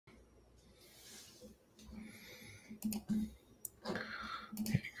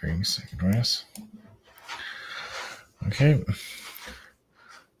Okay, greetings, grass. Okay,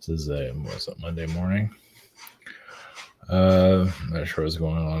 this is Monday morning. Not sure what's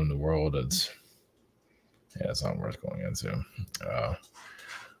going on in the world. It's not worth going into.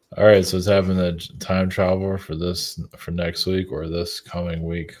 All right, so it's happening a time traveler for next week or this coming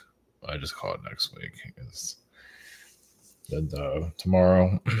week. I just call it next week.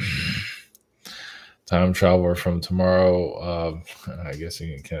 Tomorrow, time traveler from tomorrow. I guess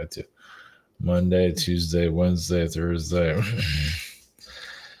you can count it to Monday, Tuesday, Wednesday, Thursday.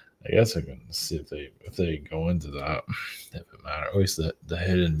 I guess I can see if they go into that, if it matters. At least the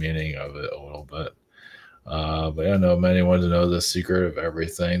hidden meaning of it a little bit. But I know many want to know the secret of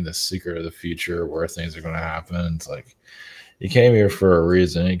everything, the secret of the future, where things are going to happen. It's like you came here for a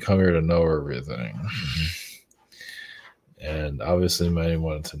reason. You come here to know everything. And obviously, many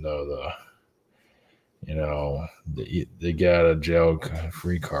wanted to know the get out of jail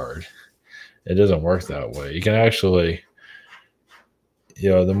free card. It doesn't work that way. You can actually,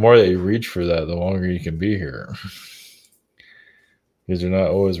 the more that you reach for that, the longer you can be here. Because you're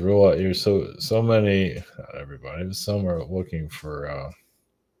not always real. You're so many. Not everybody, but some are looking for,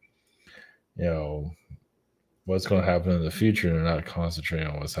 what's going to happen in the future, and they're not concentrating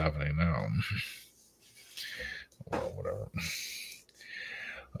on what's happening now. Well, whatever.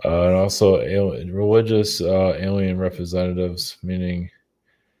 And also, religious alien representatives, meaning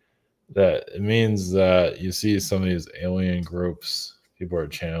that it means that you see some of these alien groups, people are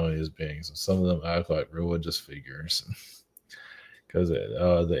channeling these beings, and some of them act like religious figures. Because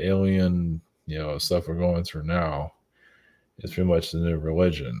the alien, stuff we're going through now is pretty much the new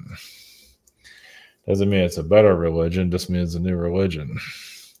religion. Doesn't mean it's a better religion, just means a new religion.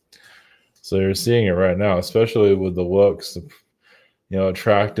 So you're seeing it right now, especially with the looks,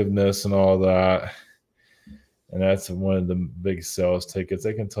 attractiveness and all that. And that's one of the big sales tickets.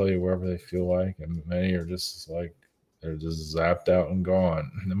 They can tell you wherever they feel like, and many are just like they're just zapped out and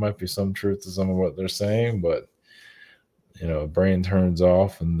gone. There might be some truth to some of what they're saying, but brain turns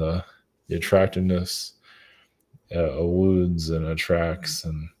off, and the attractiveness eludes and attracts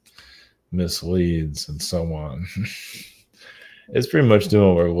and misleads and so on. It's pretty much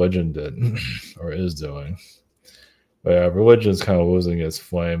doing what religion did or is doing. But yeah, religion's kind of losing its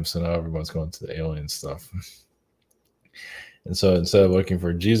flame, so now everyone's going to the alien stuff. And so instead of looking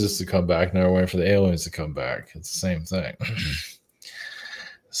for Jesus to come back, now we're waiting for the aliens to come back. It's the same thing.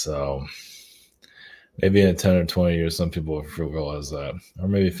 So maybe in 10 or 20 years, some people will realize that. Or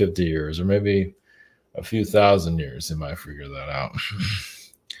maybe 50 years, or maybe a few thousand years, they might figure that out.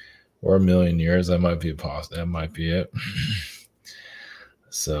 Or 1,000,000 years, that might be possible. That might be it.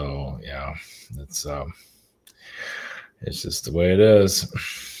 So yeah, it's just the way it is.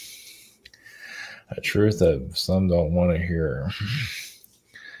 A truth that some don't want to hear.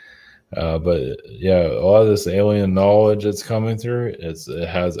 But yeah, a lot of this alien knowledge that's coming through, it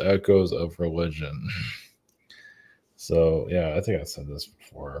has echoes of religion. So yeah, I think I said this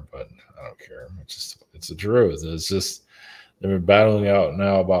before, but I don't care. It's the truth. It's just they're battling out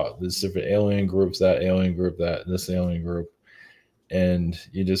now about these different alien groups, that alien group, this alien group, and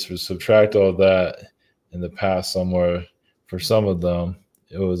you just subtract all that in the past somewhere. For some of them,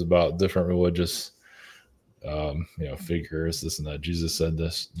 it was about different religious figures, this and that. Jesus said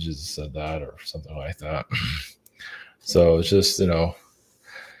this, Jesus said that, or something like that. So it's just,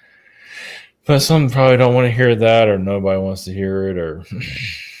 but some probably don't want to hear that, or nobody wants to hear it, or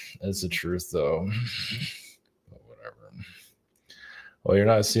it's the truth though. But whatever. Well, you're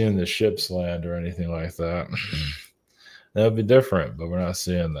not seeing the ships land or anything like that. That would be different, but we're not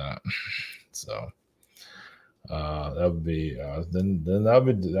seeing that. So that would be then that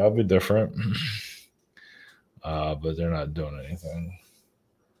would be different. But they're not doing anything.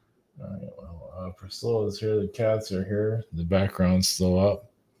 All right, well, Priscilla's here. The cats are here. The background's still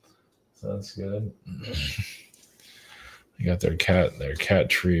up, so that's good. They got their cat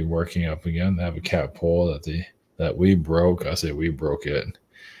tree working up again. They have a cat pole that we broke. I say we broke it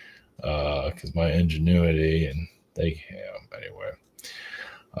because my ingenuity, and anyway.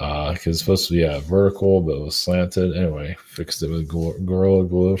 Because it's supposed to be vertical, but it was slanted. Anyway, fixed it with Gorilla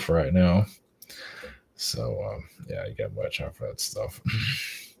Glue for right now. So, you got to watch out for that stuff.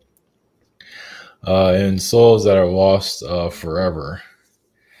 And souls that are lost forever.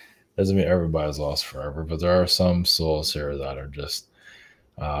 Doesn't mean everybody's lost forever, but there are some souls here that are just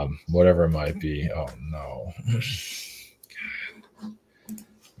whatever it might be. Oh, no. God.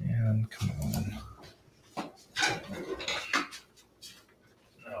 Man, come on.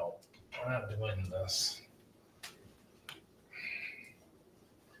 No, I'm not doing this.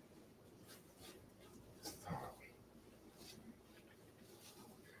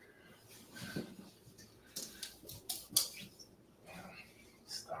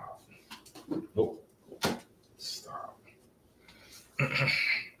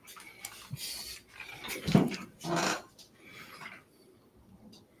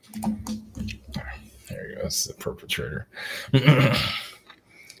 There you go. That's the perpetrator.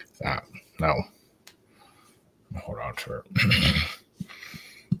 No. Hold on to her.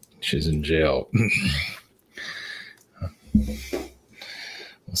 She's in jail.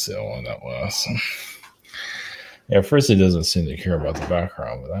 Let's see how long that was. Yeah, at first he doesn't seem to care about the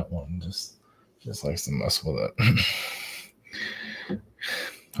background, but that one just likes to mess with it.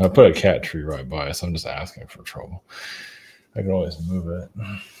 I put a cat tree right by, so I'm just asking for trouble. I can always move it.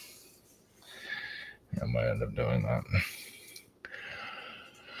 I might end up doing that.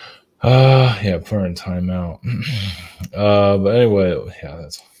 Yeah, put her in timeout. But anyway, yeah,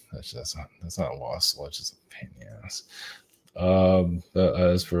 that's not lost soul. It's just a pain in the ass. But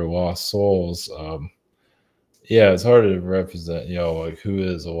as for lost souls, yeah, it's hard to represent, like who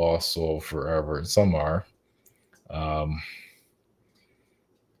is a lost soul forever. Some are.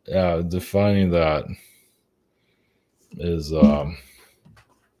 Yeah, defining that is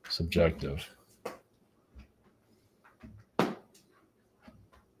subjective. All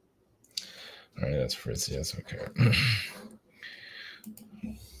right, that's Fritzy. That's okay.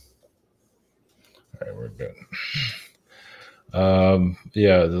 All right, we're good.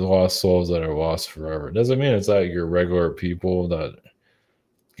 Yeah, the lost souls that are lost forever. Doesn't mean it's like your regular people that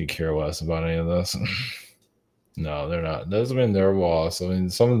could care less about any of this. No, they're not. Doesn't mean they're lost. I mean,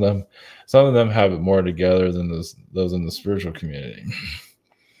 some of them have it more together than those in the spiritual community.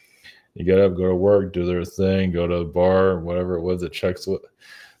 You get up, go to work, do their thing, go to a bar, whatever it was, the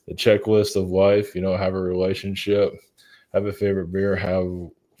checklist of life. Have a relationship, have a favorite beer, have a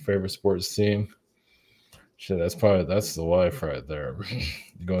favorite sports team. Shit, that's the life right there.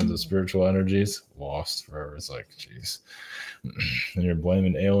 You go into spiritual energies, lost forever. It's like, jeez. And you're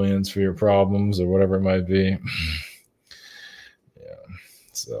blaming aliens for your problems or whatever it might be. Yeah.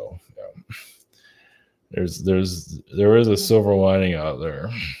 So yeah. There is a silver lining out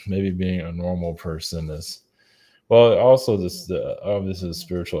there. Maybe being a normal person is also obviously the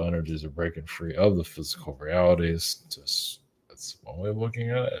spiritual energies are breaking free of the physical realities. That's one way of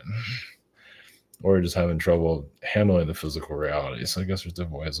looking at it. Or just having trouble handling the physical reality. So I guess there's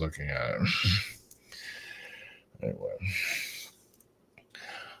different ways of looking at it. Anyway.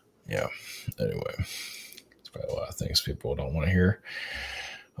 Yeah. Anyway. It's probably a lot of things people don't want to hear.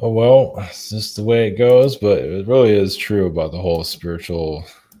 Oh, well, it's just the way it goes. But it really is true about the whole spiritual,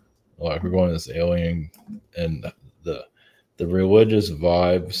 like we're going to this alien, and the religious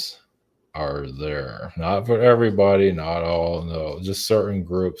vibes are there. Not for everybody, not all, no. Just certain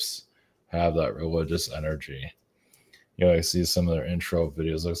groups have that religious energy. I see some of their intro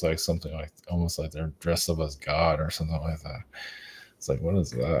videos. Looks like something like almost like they're dressed up as God or something like that. It's like, what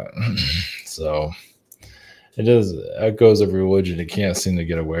is that? So it is echoes of religion. You can't seem to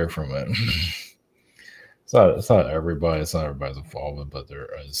get away from it. It's not everybody. It's not everybody's involvement, but there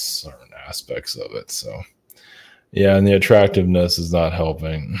is certain aspects of it. So yeah, and the attractiveness is not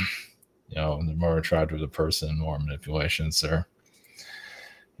helping. The more attractive the person, more manipulations there.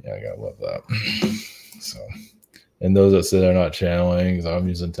 Yeah, I gotta love that. So, and those that say they're not channeling, I'm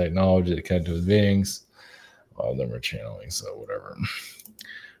using technology to connect with beings. A lot of them are channeling, so whatever.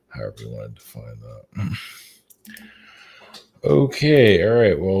 However you want to define that. Okay, all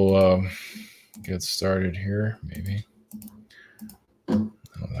right. We'll get started here. Maybe I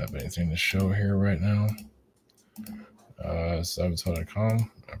don't have anything to show here right now.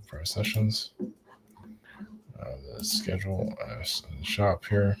 Avatar.com, prior sessions. The schedule, the shop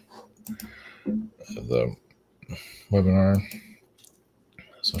here, the webinar,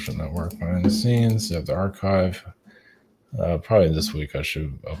 social network behind the scenes. You have the archive. Probably this week I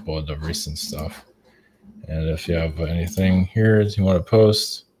should upload the recent stuff. And if you have anything here that you want to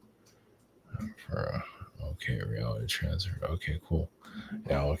post for reality transfer. Okay, cool.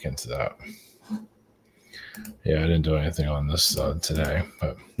 Yeah, I'll look into that. Yeah, I didn't do anything on this today,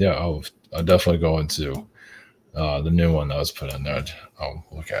 but yeah, I'll definitely go into the new one that was put in there. I'll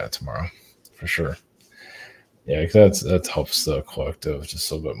look at it tomorrow for sure. Yeah, because that helps the collective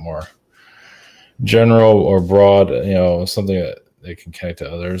just a little bit more general or broad. Something that they can connect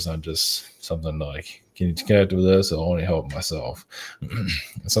to others, not just something like, can you connect with this? It'll only help myself.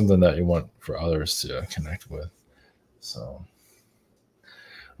 It's something that you want for others to connect with. So,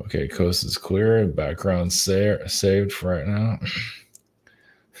 okay, coast is clear. Background saved for right now.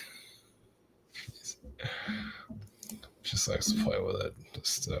 Just likes to play with it.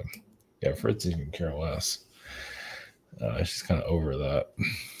 Just yeah, Fritzy can care less. She's kind of over that.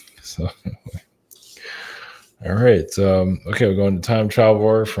 So anyway. All right. Okay, we're going to time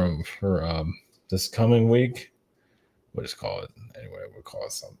travel for this coming week. We'll just call it anyway. We'll call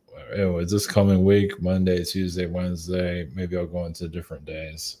it something. Anyways, this coming week, Monday, Tuesday, Wednesday, maybe I'll go into different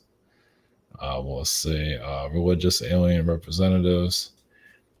days. We'll see. Religious alien representatives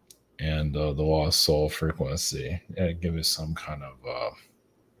and the lost soul frequency. Yeah, give me some kind of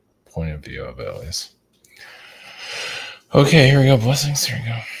point of view of it at least. Okay, here we go. Blessings. Here we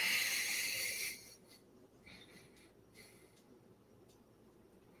go.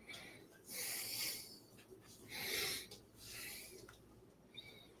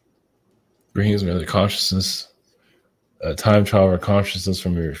 Brings me the consciousness, time travel consciousness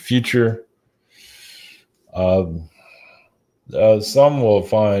from your future. Some will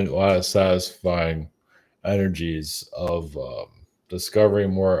find a lot of satisfying energies of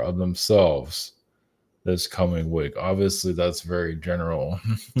discovering more of themselves this coming week. Obviously, that's very general,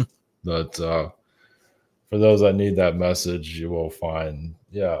 but for those that need that message, you will find,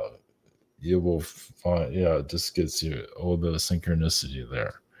 it just gets you a little bit of synchronicity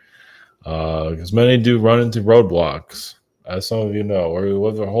there. Because many do run into roadblocks, as some of you know, or you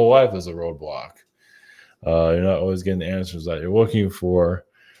live their whole life as a roadblock. You're not always getting the answers that you're looking for.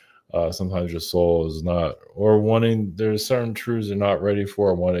 Sometimes your soul is not, or wanting, there's certain truths you're not ready for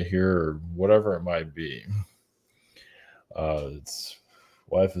or want to hear, or whatever it might be.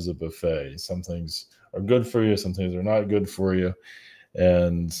 Life is a buffet. Some things are good for you, some things are not good for you,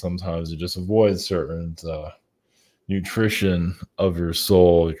 and sometimes you just avoid certain nutrition of your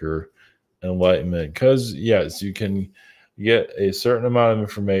soul, your enlightenment, because yes, you can get a certain amount of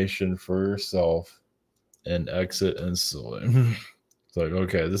information for yourself and exit instantly. It's like,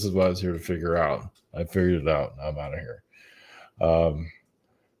 okay, this is what I was here to figure out. I figured it out. I'm out of here.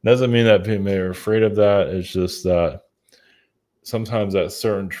 Doesn't mean that people are afraid of that. It's just that sometimes that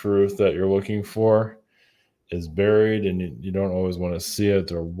certain truth that you're looking for is buried and you don't always want to see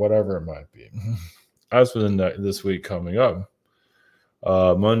it, or whatever it might be. As for this week coming up,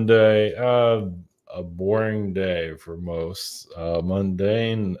 Monday, a boring day for most.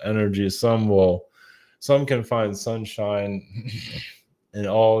 Mundane energy. Some can find sunshine in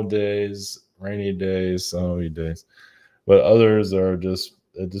all days, rainy days, sunny days, but others are it just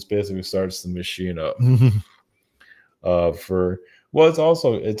basically starts the machine up. It's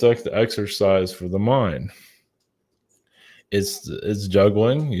like the exercise for the mind. It's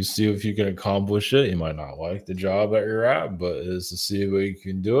juggling. You see if you can accomplish it. You might not like the job that you're at, but it's to see if you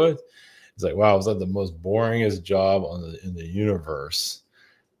can do it. It's like, wow, it's like the most boringest job in the universe,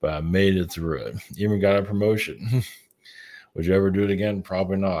 but I made it through it. Even got a promotion. Would you ever do it again?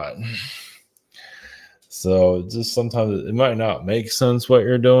 Probably not. So just sometimes it might not make sense what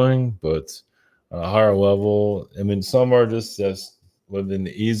you're doing, but on a higher level, I mean, some are just living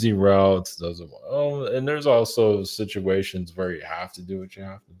the easy route. And there's also situations where you have to do what you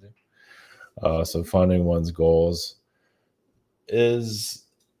have to do. So finding one's goals is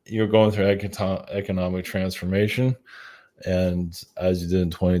you're going through economic transformation. And as you did in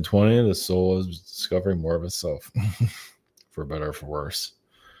 2020, the soul is discovering more of itself, for better or for worse.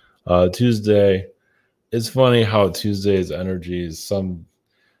 Tuesday, it's funny how Tuesday's energies,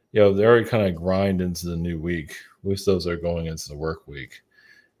 they already kind of grind into the new week. At least those are going into the work week.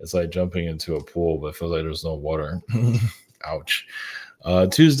 It's like jumping into a pool, but it feels like there's no water. Ouch.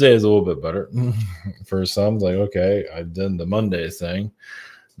 Tuesday is a little bit better. For some, like, okay, I did the Monday thing.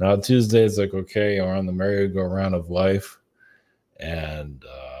 Now Tuesday is like, okay, you're on the merry-go-round of life. And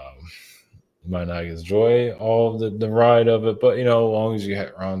you might not enjoy all of the ride of it, but, as long as you hang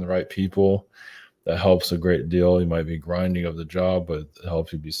around the right people, that helps a great deal. You might be grinding of the job, but it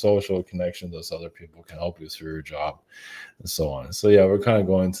helps you be social, connection. Those other people can help you through your job and so on. So, yeah, we're kind of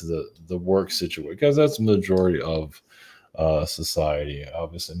going to the work situation because that's the majority of society.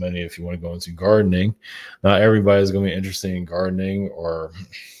 Obviously, if you want to go into gardening, not everybody's going to be interested in gardening or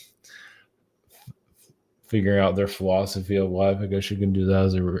figuring out their philosophy of life. I guess you can do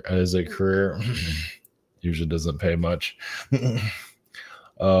that as a career. Usually doesn't pay much.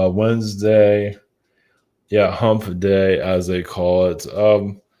 Wednesday, hump day, as they call it.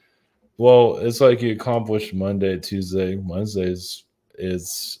 Well, it's like you accomplished Monday, Tuesday. Wednesdays,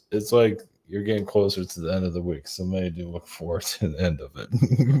 it's like you're getting closer to the end of the week. So many do look forward to the end of it.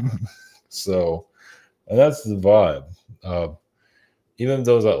 So, and that's the vibe. Even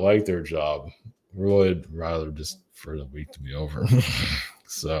those that like their job really rather just for the week to be over.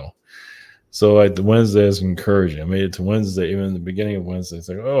 So like the Wednesday is encouraging. I made it to Wednesday, even in the beginning of Wednesday. It's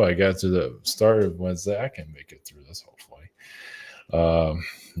like, oh, I got to the start of Wednesday. I can make it through this, hopefully.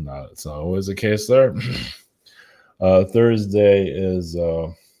 It's not always the case there. Thursday is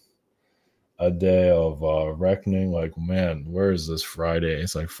a day of reckoning. Like, man, where is this Friday?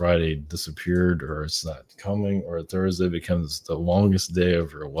 It's like Friday disappeared, or it's not coming, or Thursday becomes the longest day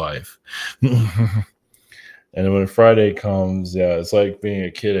of your life. And when Friday comes, yeah, it's like being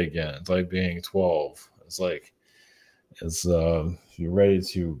a kid again. It's like being 12. It's like you're ready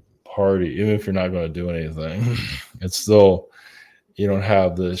to party, even if you're not going to do anything. It's still, you don't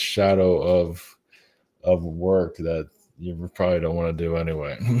have the shadow of work that you probably don't want to do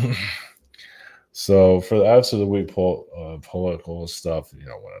anyway. So for the apps of the week, political stuff, you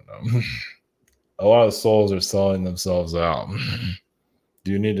don't want to know. A lot of souls are selling themselves out.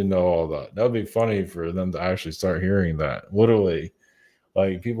 Do you need to know all that? That would be funny for them to actually start hearing that. Literally,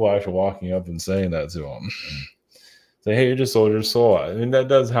 like people actually walking up and saying that to them. Say, hey, you just sold your soul. I mean, that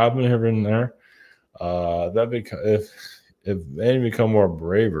does happen here and there. If they become more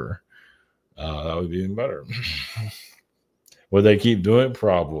braver, that would be even better. Would they keep doing it?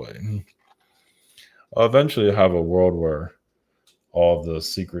 Probably. I'll eventually have a world where all the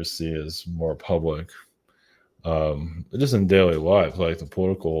secrecy is more public. Just in daily life, like the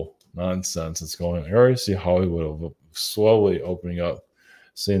political nonsense that's going on. I already see Hollywood slowly opening up,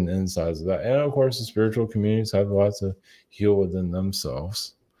 seeing the insides of that. And of course, the spiritual communities have a lot to heal within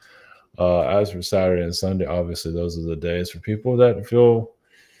themselves. As for Saturday and Sunday, obviously, those are the days for people that feel,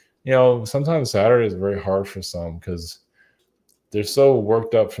 sometimes Saturday is very hard for some because they're so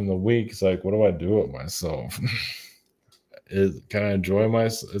worked up from the week. It's like, what do I do with myself? Can I enjoy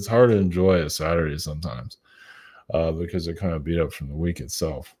myself? It's hard to enjoy a Saturday sometimes because they're kind of beat up from the week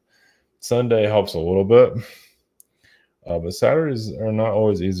itself. Sunday helps a little bit, but Saturdays are not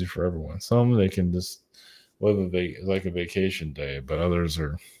always easy for everyone. Some they can just live like a vacation day, but others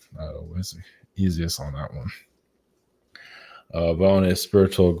are not always the easiest on that one. But on a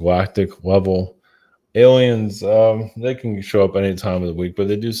spiritual galactic level, aliens, they can show up any time of the week, but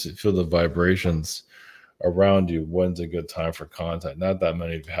they do feel the vibrations around you. When's a good time for contact? Not that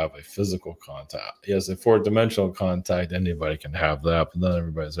many of you have a physical contact. Yes, a fourth dimensional contact, anybody can have that, but not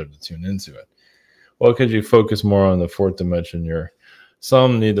everybody's there to tune into it. Well, because you focus more on the fourth dimension,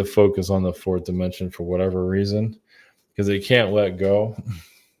 some need to focus on the fourth dimension for whatever reason, because they can't let go.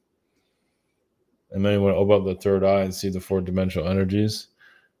 And many want to open up the third eye and see the fourth dimensional energies.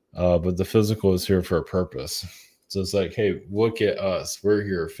 But the physical is here for a purpose. So it's like, hey, look at us. We're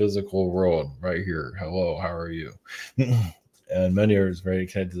here, physical world, right here. Hello, how are you? And many are very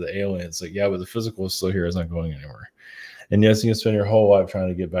connected to the aliens. Like, yeah, but the physical is still here. It's not going anywhere. And yes, you can spend your whole life trying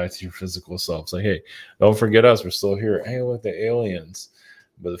to get back to your physical self. It's like, hey, don't forget us. We're still here. Hey, look, the aliens.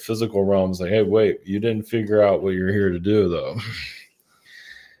 But the physical realm is like, hey, wait, you didn't figure out what you're here to do, though.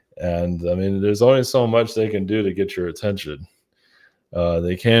 And I mean, there's only so much they can do to get your attention.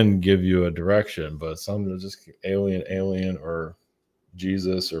 They can give you a direction, but some are just alien, or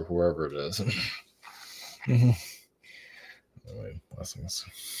Jesus, or whoever it is. Anyway, blessings.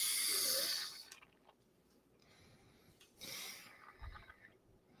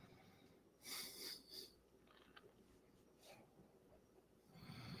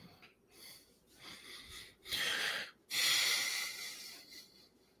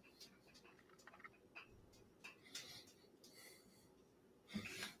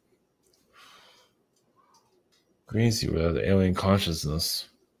 Crazy, with the alien consciousness.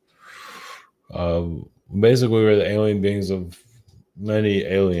 Basically, we're the alien beings of many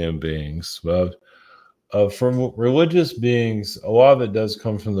alien beings. But from religious beings, a lot of it does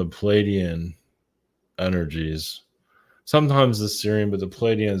come from the Pleiadian energies. Sometimes the Syrian, but the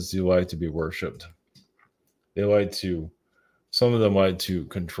Pleiadians do like to be worshipped. Some of them like to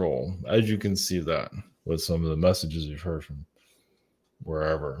control, as you can see that with some of the messages you've heard from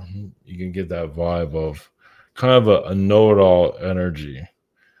wherever. You can get that vibe of kind of a know-it-all energy.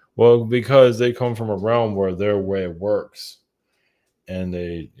 Well, because they come from a realm where their way works, and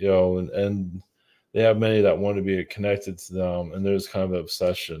they, and they have many that want to be connected to them, and there's kind of an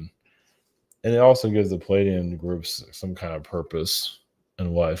obsession. And it also gives the Pleiadian groups some kind of purpose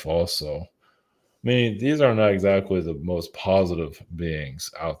in life also. I mean, these are not exactly the most positive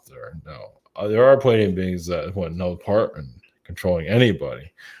beings out there. No, there are Pleiadian beings that want no part in controlling anybody,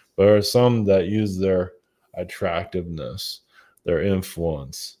 but there are some that use their attractiveness, their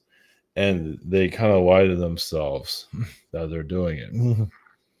influence, and they kind of lie to themselves that they're doing it.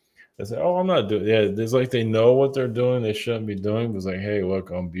 They say, "Oh, I'm not doing." Yeah, it's like they know what they're doing. They shouldn't be doing. But it's like, "Hey,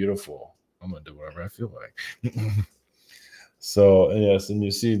 look, I'm beautiful. I'm gonna do whatever I feel like." So, and yes, and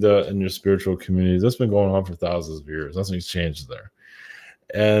you see that in your spiritual communities. That's been going on for thousands of years. Nothing's changed there.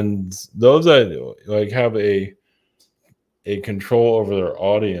 And those that like have a control over their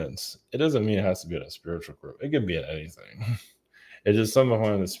audience, it doesn't mean it has to be in a spiritual group. It can be in anything. It's just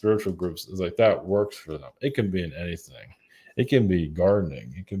somehow in the spiritual groups is like that works for them. It can be in anything. It can be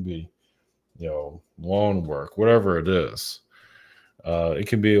gardening. It can be, lawn work, whatever it is. It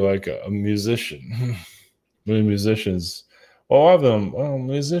can be like a musician. Many musicians, well, a lot of them, well,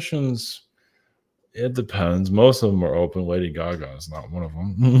 musicians, it depends. Most of them are open. Lady Gaga is not one of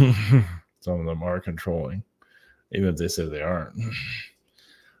them. Some of them are controlling, even if they say they aren't.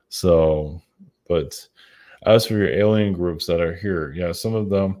 So, but as for your alien groups that are here, yeah, some of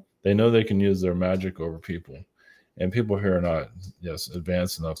them, they know they can use their magic over people. And people here are not, yes,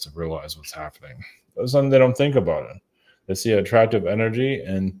 advanced enough to realize what's happening. Something they don't think about it. They see attractive energy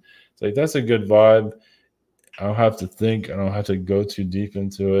and it's like, that's a good vibe. I don't have to think. I don't have to go too deep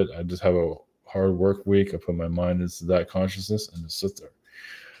into it. I just have a hard work week. I put my mind into that consciousness and just sit there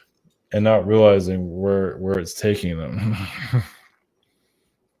and not realizing where it's taking them.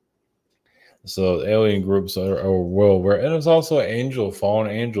 So alien groups are well aware. And it's also fallen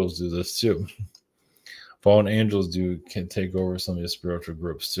angels do this too. Fallen angels can take over some of the spiritual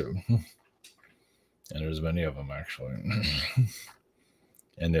groups too. And there's many of them actually.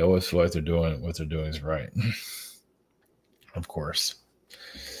 And they always feel like what they're doing is right. Of course.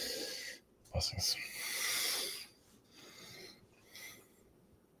 Blessings.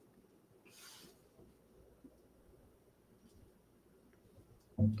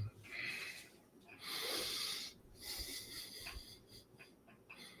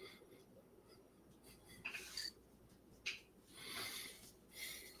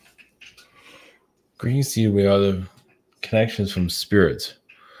 Greetings to you. We are the connections from spirit.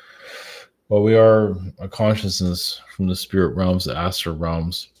 Well, we are a consciousness from the spirit realms, the astral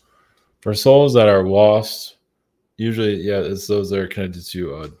realms. For souls that are lost, usually, it's those that are connected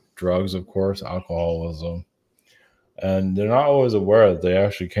to drugs, of course, alcoholism. And they're not always aware that they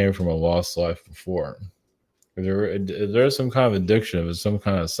actually came from a lost life before. If there's some kind of addiction, if it's some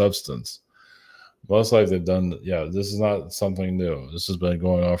kind of substance, most likely they've done, this is not something new. This has been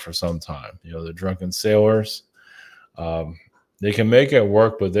going on for some time. The drunken sailors, they can make it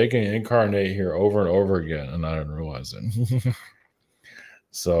work, but they can incarnate here over and over again and not even realize it.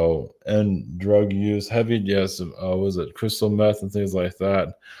 So, and drug use, heavy, was it crystal meth and things like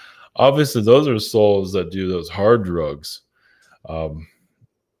that? Obviously, those are souls that do those hard drugs. Some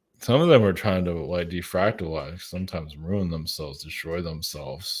of them are trying to like defractalize, sometimes ruin themselves, destroy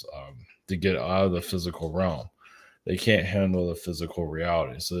themselves to get out of the physical realm. They can't handle the physical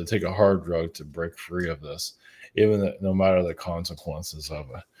reality. So they take a hard drug to break free of this, no matter the consequences of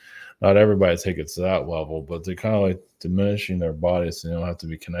it. Not everybody take it to that level, but they're kind of like diminishing their bodies so they don't have to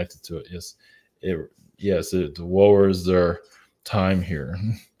be connected to it. It lowers their time here.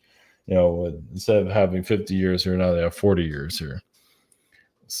 Instead of having 50 years here, now they have 40 years here.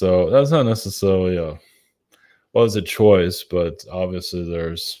 So that's not necessarily a choice, but obviously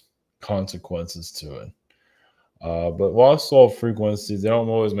there's consequences to it. But lost soul frequencies, they don't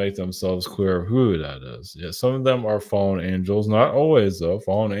always make themselves clear of who that is. Yeah, some of them are fallen angels, not always though.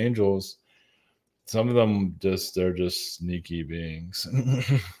 Fallen angels, some of them they're just sneaky beings.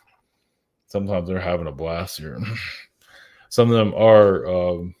 Sometimes they're having a blast here. Some of them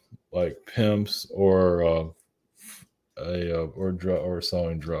are like pimps or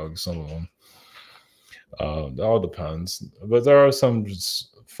selling drugs. Some of them. It all depends. But there are some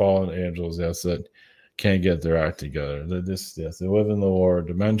just fallen angels, that can't get their act together. They live in the lower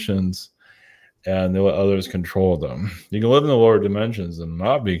dimensions and they let others control them. You can live in the lower dimensions and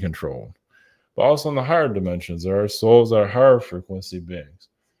not be controlled. But also in the higher dimensions, there are souls that are higher frequency beings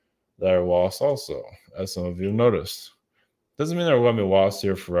that are lost also, as some of you have noticed. Doesn't mean they're going to be lost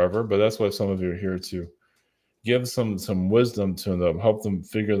here forever, but that's why some of you are here to give some wisdom to them, help them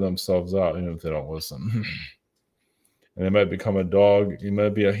figure themselves out, even if they don't listen. And they might become a dog. You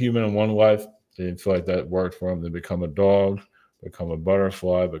might be a human in one life. They feel like that worked for them. They become a dog, become a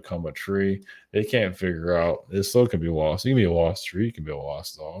butterfly, become a tree. They can't figure out. It still can be lost. You can be a lost tree. You can be a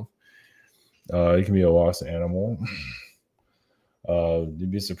lost dog. You can be a lost animal.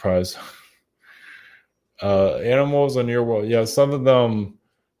 You'd be surprised. Animals in your world, some of them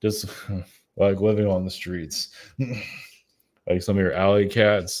just like living on the streets. Like some of your alley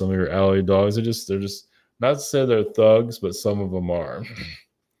cats, some of your alley dogs. They're just not to say they're thugs, but some of them are.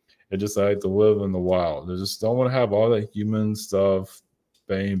 They just like to live in the wild. They just don't want to have all that human stuff,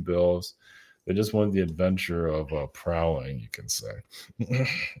 paying bills. They just want the adventure of prowling, you can say,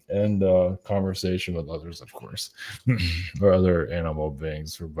 and conversation with others, of course, or other animal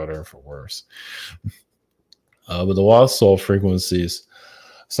beings, for better or for worse. But the lost soul frequencies,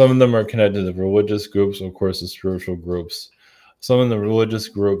 some of them are connected to religious groups, of course, the spiritual groups. Some of the religious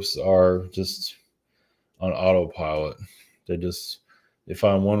groups are just on autopilot. They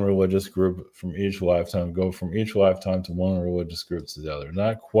find one religious group from each lifetime, go from each lifetime to one religious group to the other.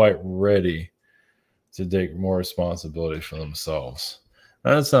 Not quite ready to take more responsibility for themselves.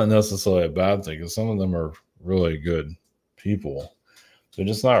 And that's not necessarily a bad thing, because some of them are really good people. They're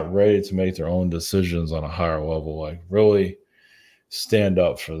just not ready to make their own decisions on a higher level, like really stand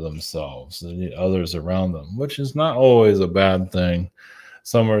up for themselves. They need others around them, which is not always a bad thing.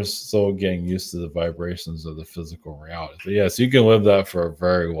 Some are still getting used to the vibrations of the physical reality. But yes, you can live that for a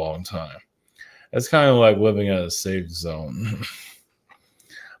very long time. It's kind of like living in a safe zone.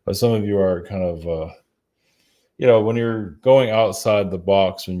 But some of you are kind of, when you're going outside the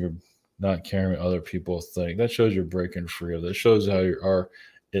box, when you're not caring what other people think, that shows you're breaking free of that. Shows how you are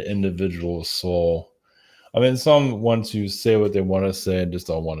an individual soul. I mean, some want to say what they want to say and just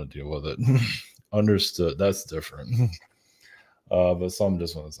don't want to deal with it. Understood. That's different. But some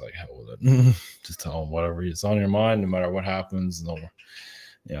just want to say, hell with it. Just tell them whatever is on your mind, no matter what happens. No,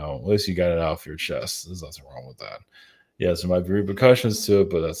 at least you got it off your chest. There's nothing wrong with that. Yes, there might be repercussions to it,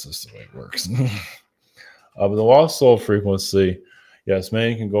 but that's just the way it works. But the lost soul frequency, yes,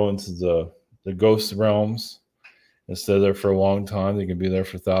 many can go into the ghost realms and stay there for a long time. They can be there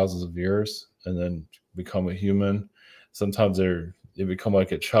for thousands of years and then become a human. Sometimes they become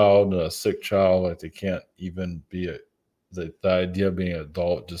like a child, a sick child, like they can't even be the idea of being an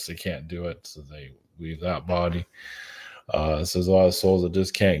adult, just they can't do it, so they leave that body. So there's a lot of souls that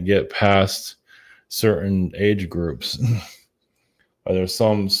just can't get past certain age groups. There's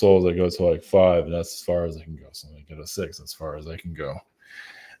some souls that go to like 5, and that's as far as they can go. Some they get a 6, as far as they can go.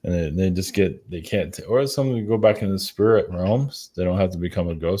 And they can't, or some of go back into the spirit realms. They don't have to become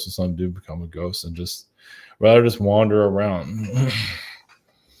a ghost, and some do become a ghost and just wander around.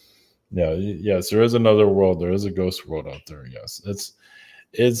 Yeah, yes, there is another world. There is a ghost world out there. Yes,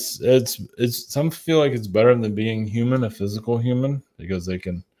 it's some feel like it's better than being human, a physical human, because they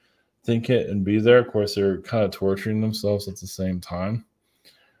can think it and be there. Of course, they're kind of torturing themselves at the same time.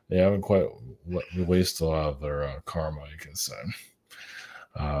 They haven't quite released a lot of their karma, you can say.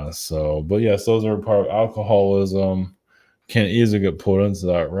 But yes, those are part of alcoholism. Can easily get pulled into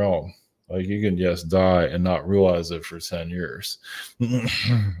that realm. Like you can die and not realize it for 10 years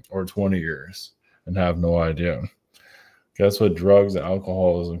or 20 years and have no idea. That's what drugs and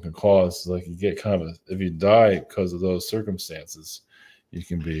alcoholism can cause. Like you get if you die because of those circumstances, you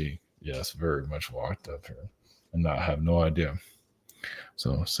can be, very much locked up here and not have no idea.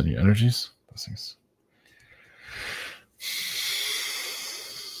 So send you energies. Blessings.